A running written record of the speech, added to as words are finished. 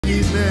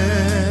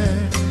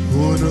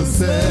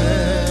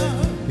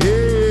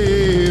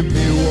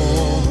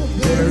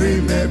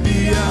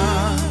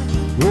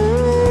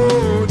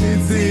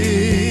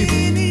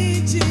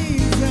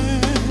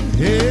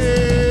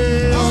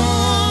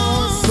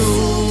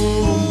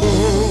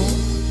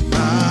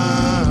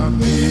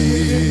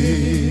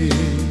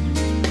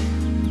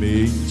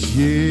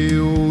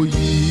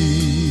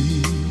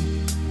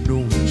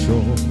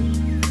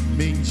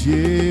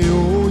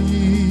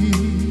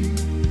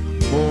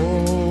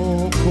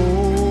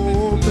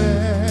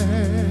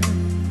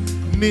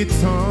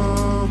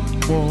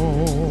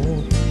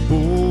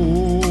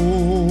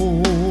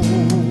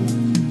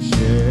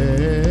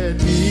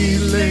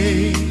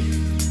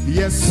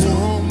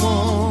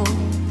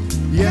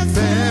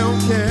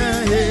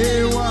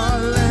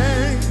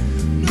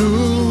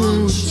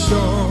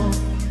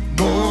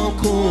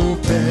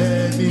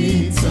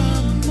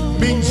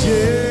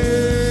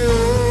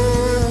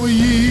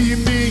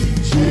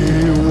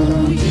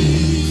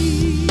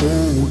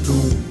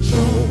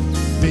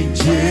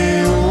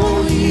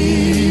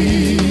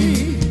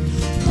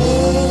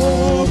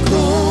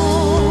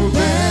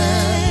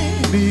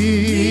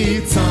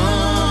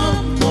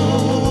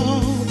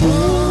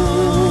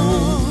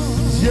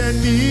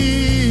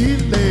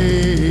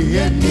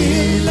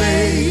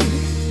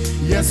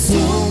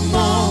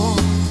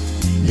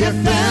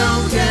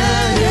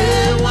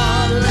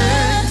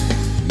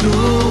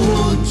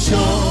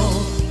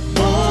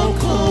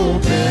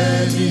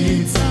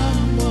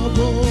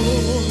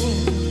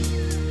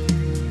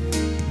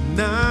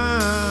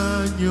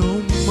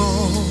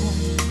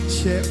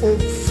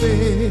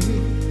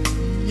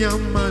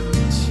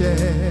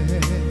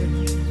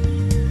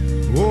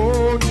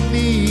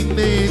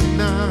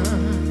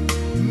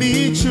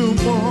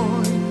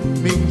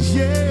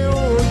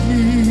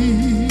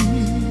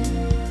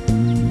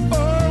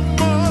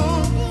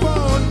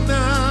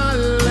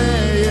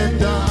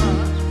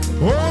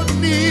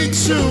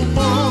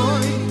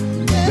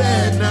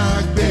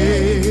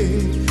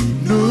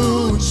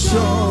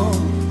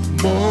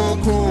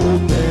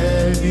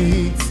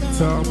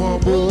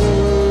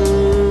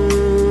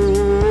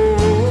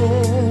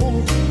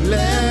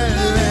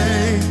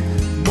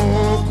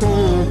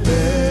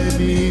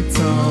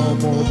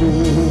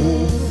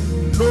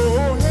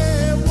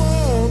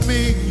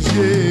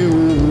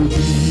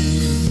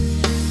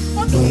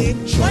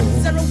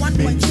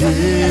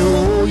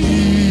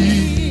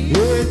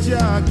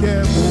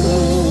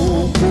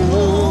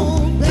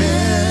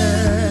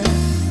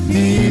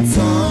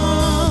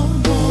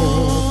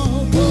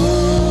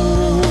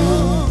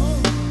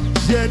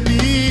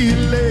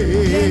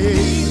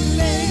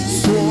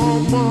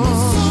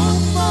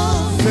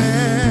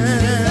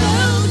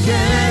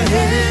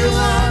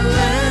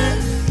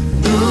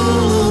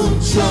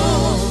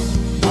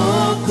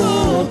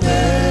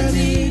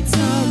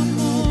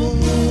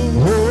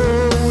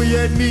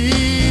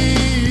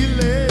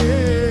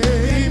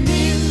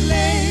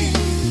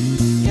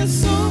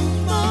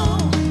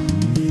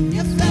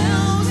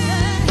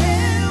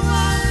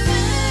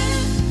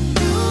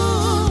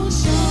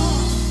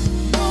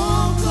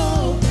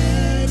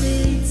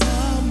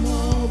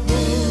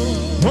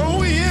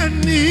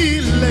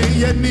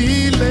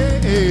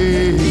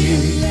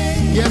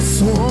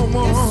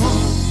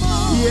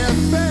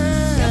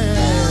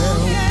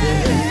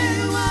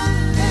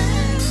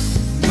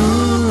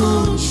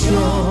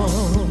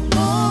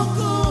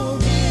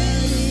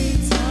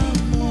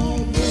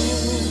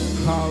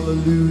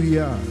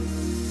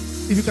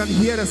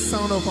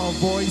Sound of our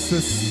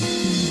voices,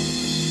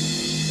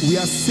 we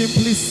are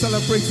simply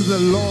celebrating the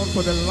Lord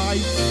for the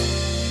life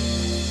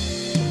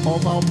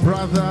of our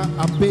brother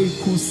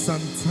Abeiku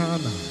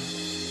Santana.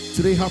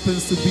 Today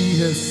happens to be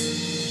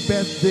his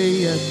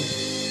birthday, and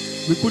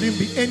we couldn't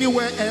be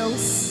anywhere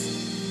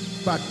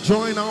else but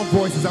join our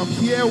voices. I'm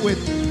here with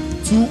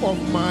two of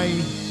my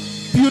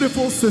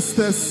beautiful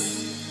sisters.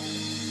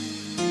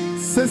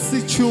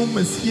 Sissy Chum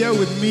is here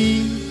with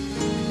me,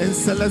 and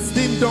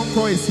Celestine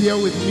Donko is here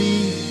with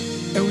me.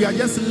 And we are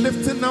just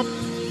lifting up,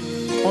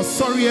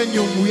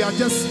 we are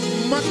just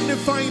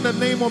magnifying the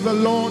name of the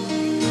Lord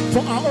for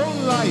our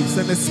own lives,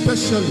 and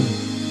especially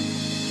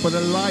for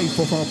the life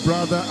of our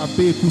brother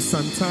Abeiku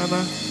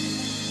Santana.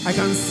 I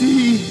can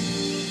see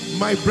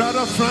my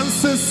brother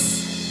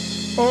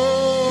Francis.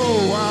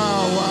 Oh,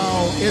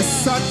 wow. It's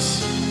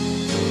such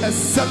a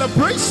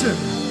celebration.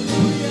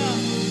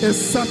 It's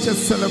such a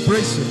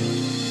celebration.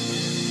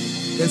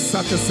 It's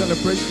such a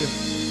celebration.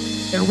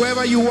 And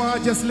wherever you are,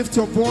 just lift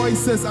your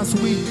voices as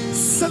we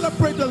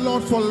celebrate the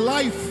Lord for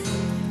life.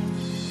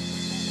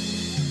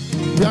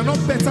 We are not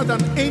better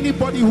than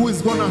anybody who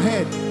is gone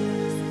ahead,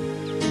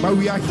 but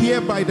we are here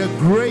by the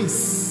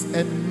grace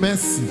and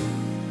mercy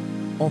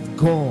of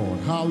God.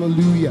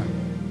 Hallelujah.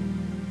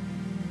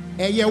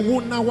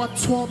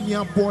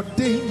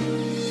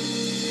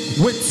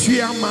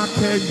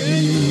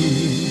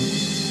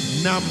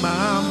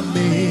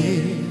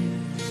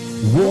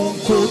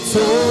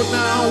 Wonkoto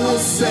na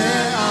wose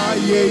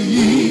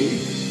ayeyi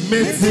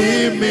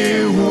mete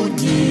me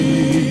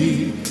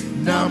huni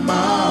na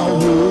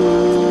maho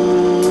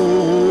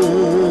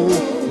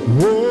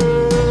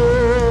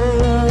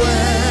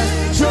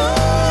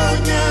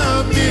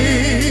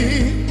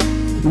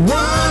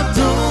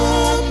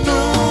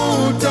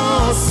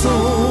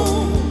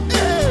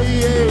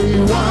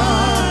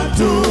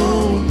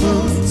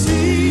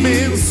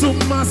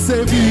suma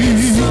sebi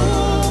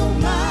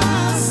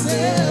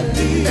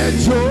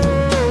ejo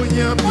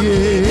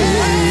nyamie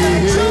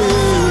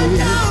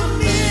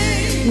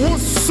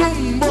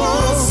wosombo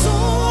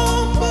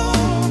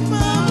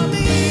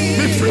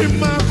mi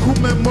frima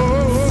kumemo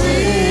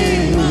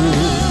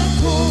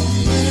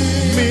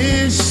mi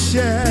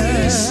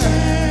share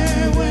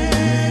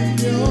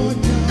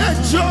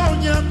ejo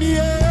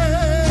nyamie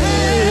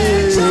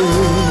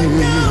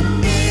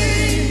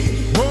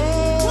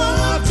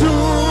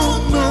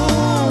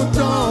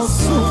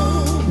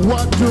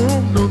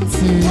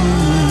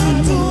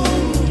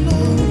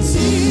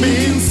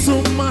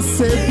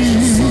Sebi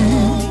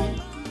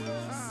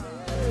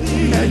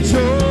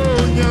ejo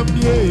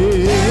nyamie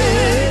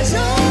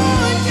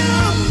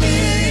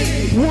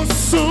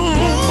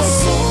wosombo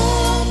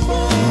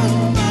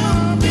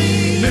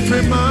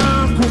nefrema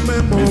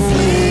kumemo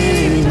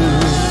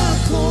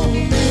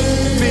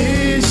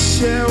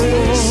mishewo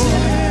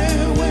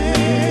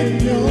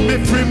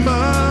nefrema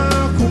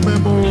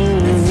kumemo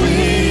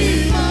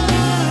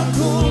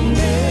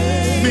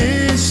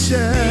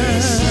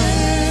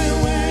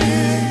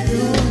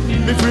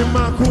me free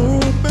my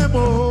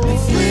kumemo,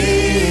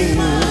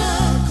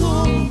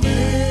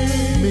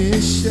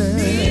 me share,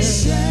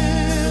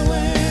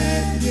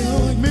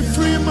 me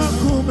free my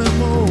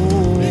kumemo,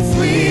 me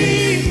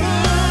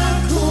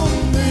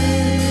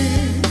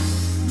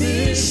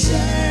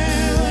share.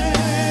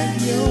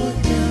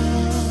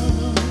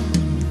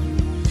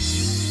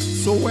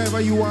 So wherever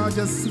you are,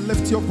 just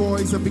lift your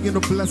voice and begin to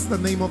bless the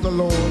name of the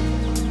Lord.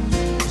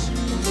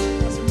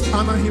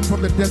 Honor him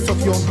from the depths of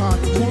your heart.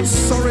 Oh,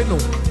 sorry, no.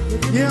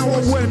 Yeah,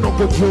 we're no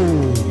go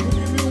Joe.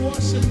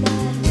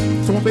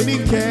 So many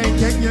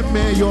can you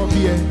may your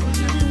beer?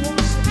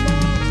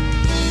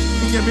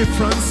 Yemi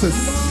Francis,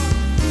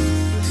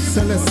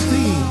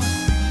 Celestine,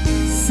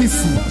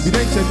 Sissy,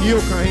 Nii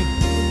Okai.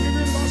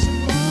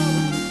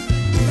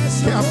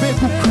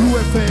 Abeiku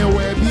Santana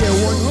where be a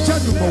one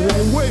judge for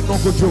one way no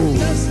go Joe.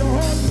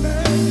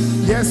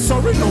 Yes,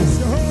 sorry, no.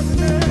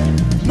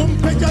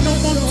 Mumpeja no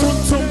mum.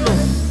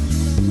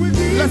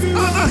 Let's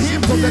honor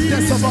him from the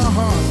depths of our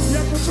hearts.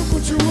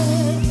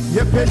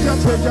 Yeah, peja,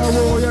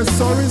 oh, yeah,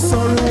 sorry,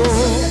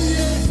 oh.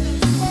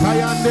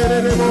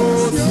 Kayandere mo,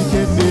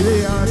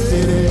 sikendere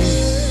andere.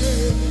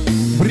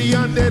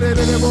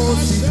 Briandere mo,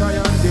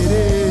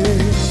 sikayandere.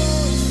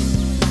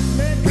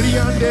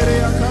 Briandere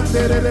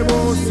akandere mo,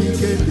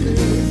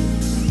 sikendere.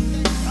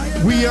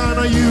 We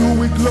honor you,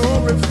 we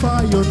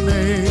glorify your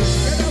name.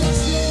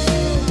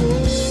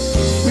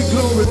 We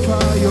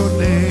glorify your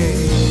name.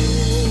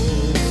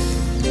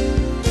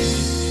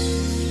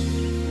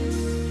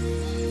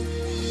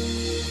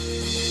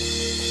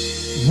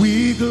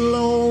 We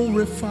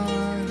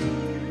glorify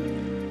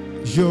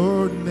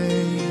your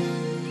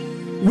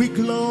name. We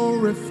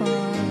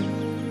glorify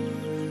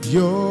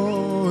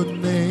your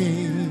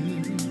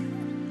name.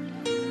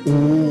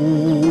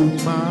 Oh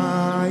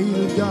my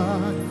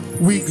God,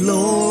 we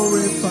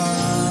glorify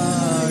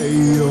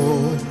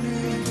your.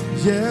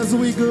 Yes,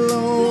 we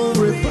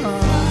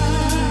glorify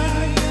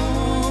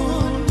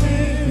your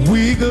name.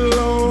 We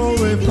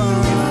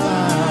glorify.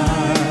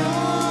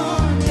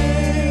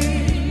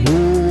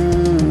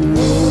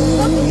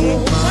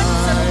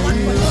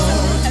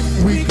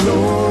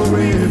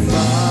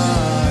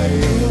 Glorify,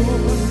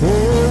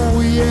 oh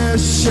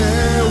yes,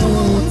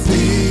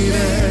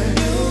 Sheutine,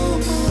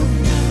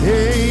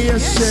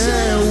 yes,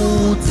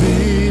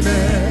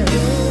 Sheutine,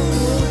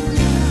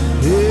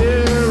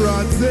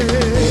 Erate,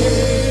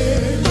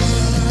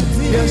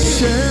 yes,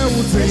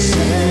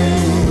 Sheutine,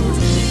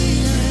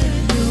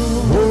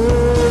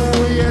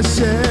 oh yes,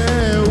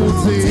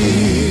 Sheutine,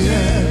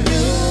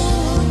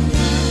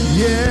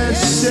 yes,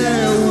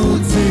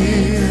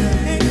 Sheutine.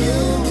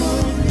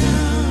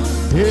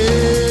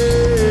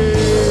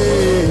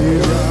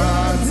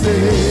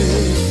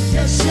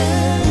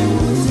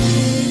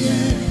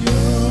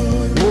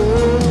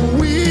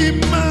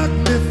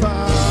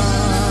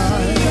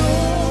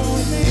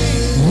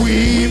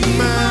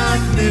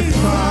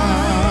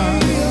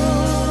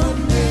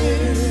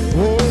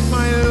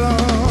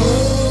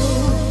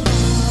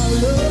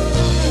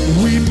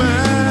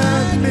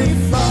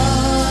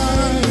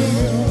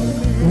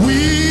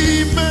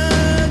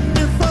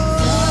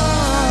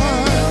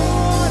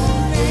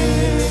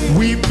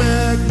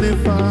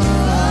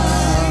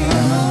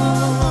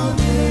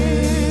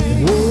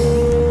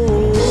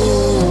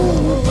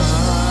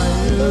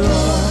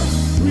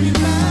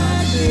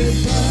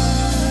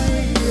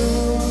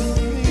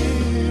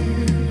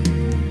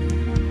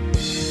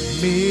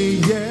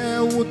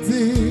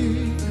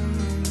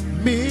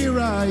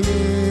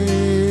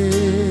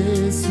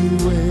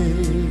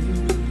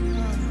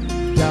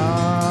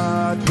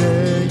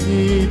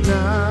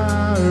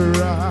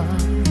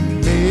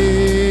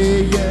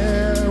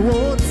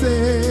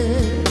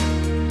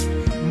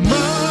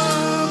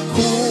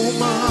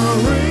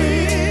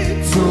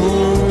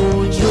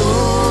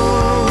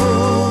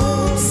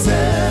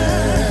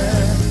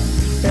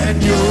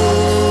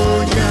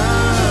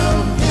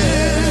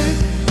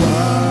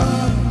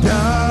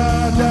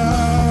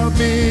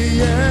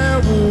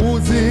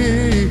 Uzi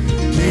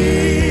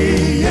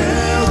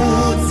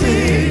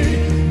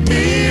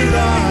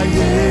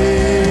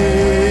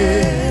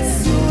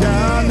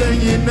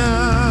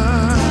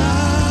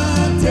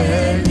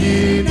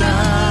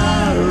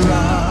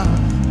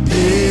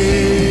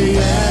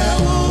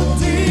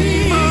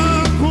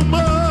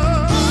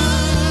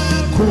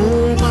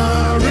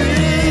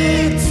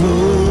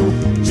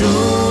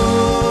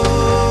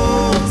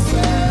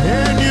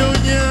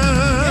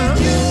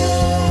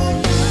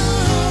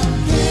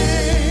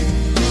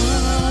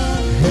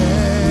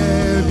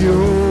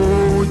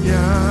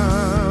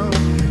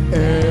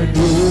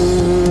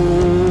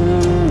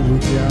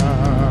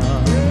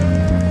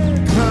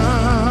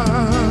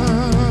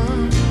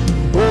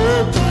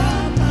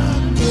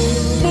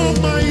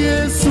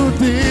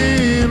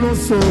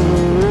so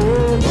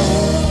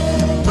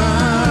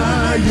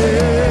my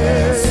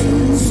Jesus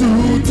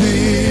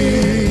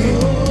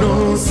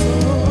knows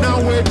now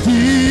we're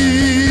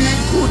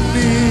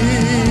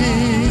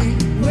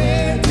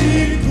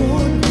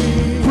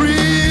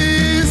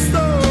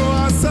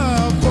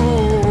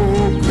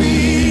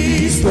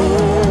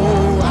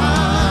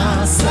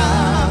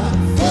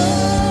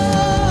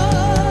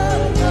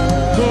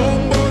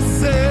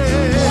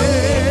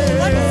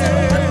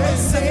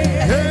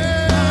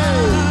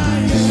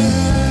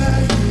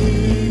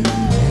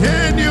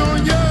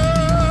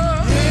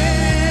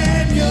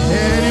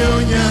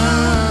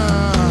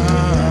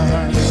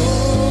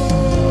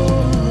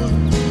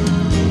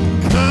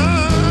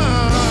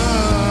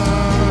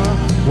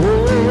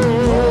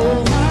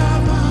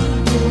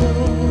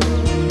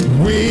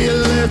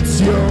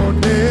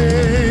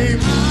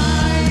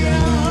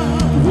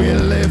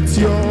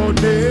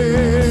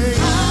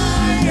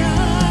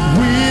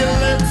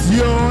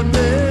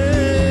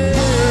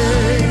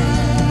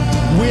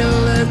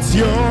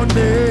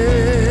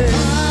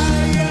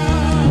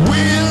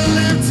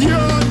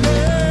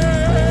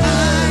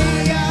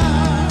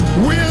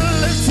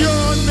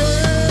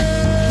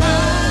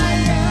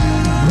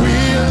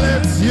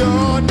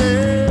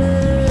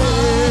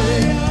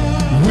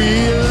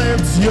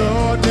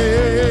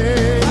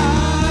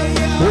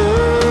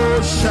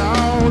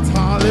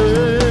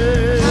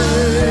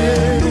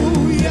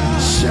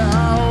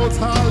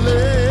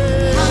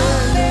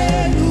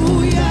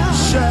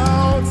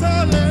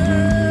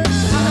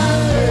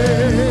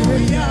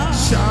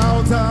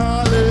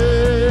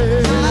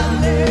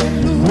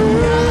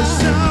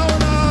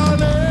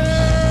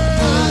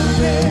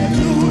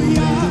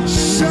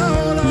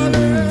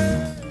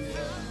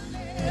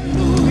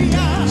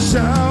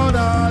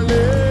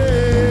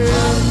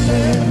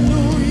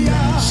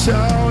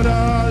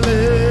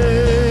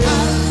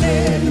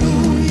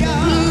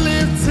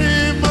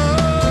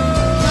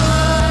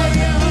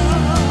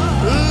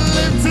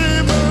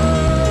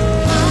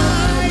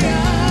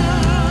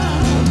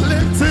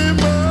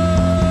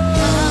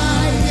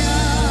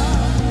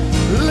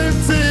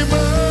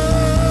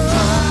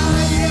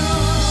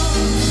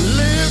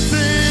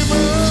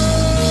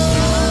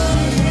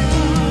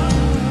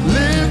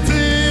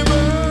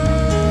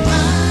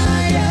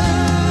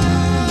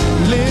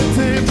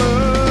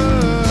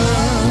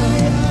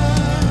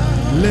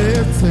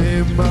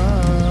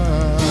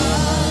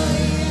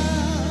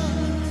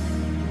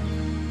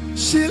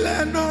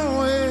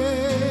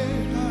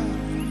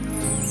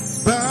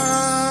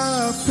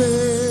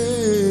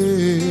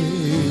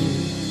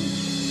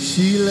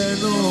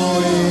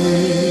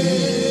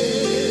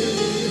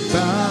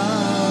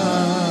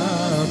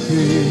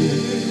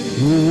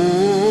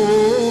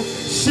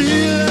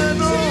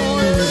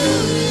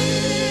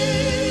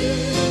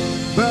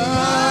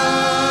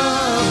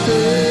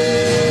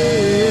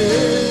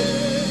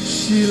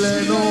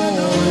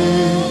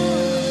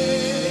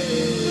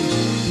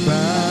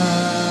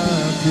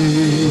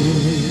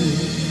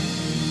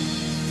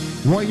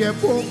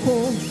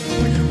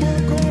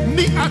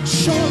Nii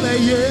Okai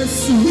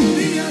Yesu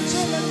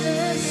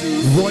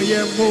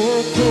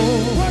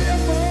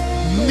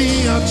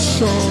Nii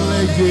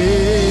Okai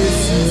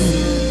Yesu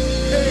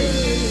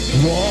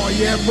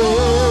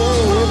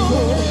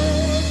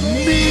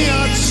Nii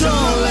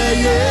Okai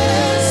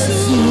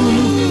Yesu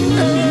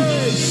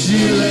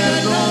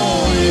Shileno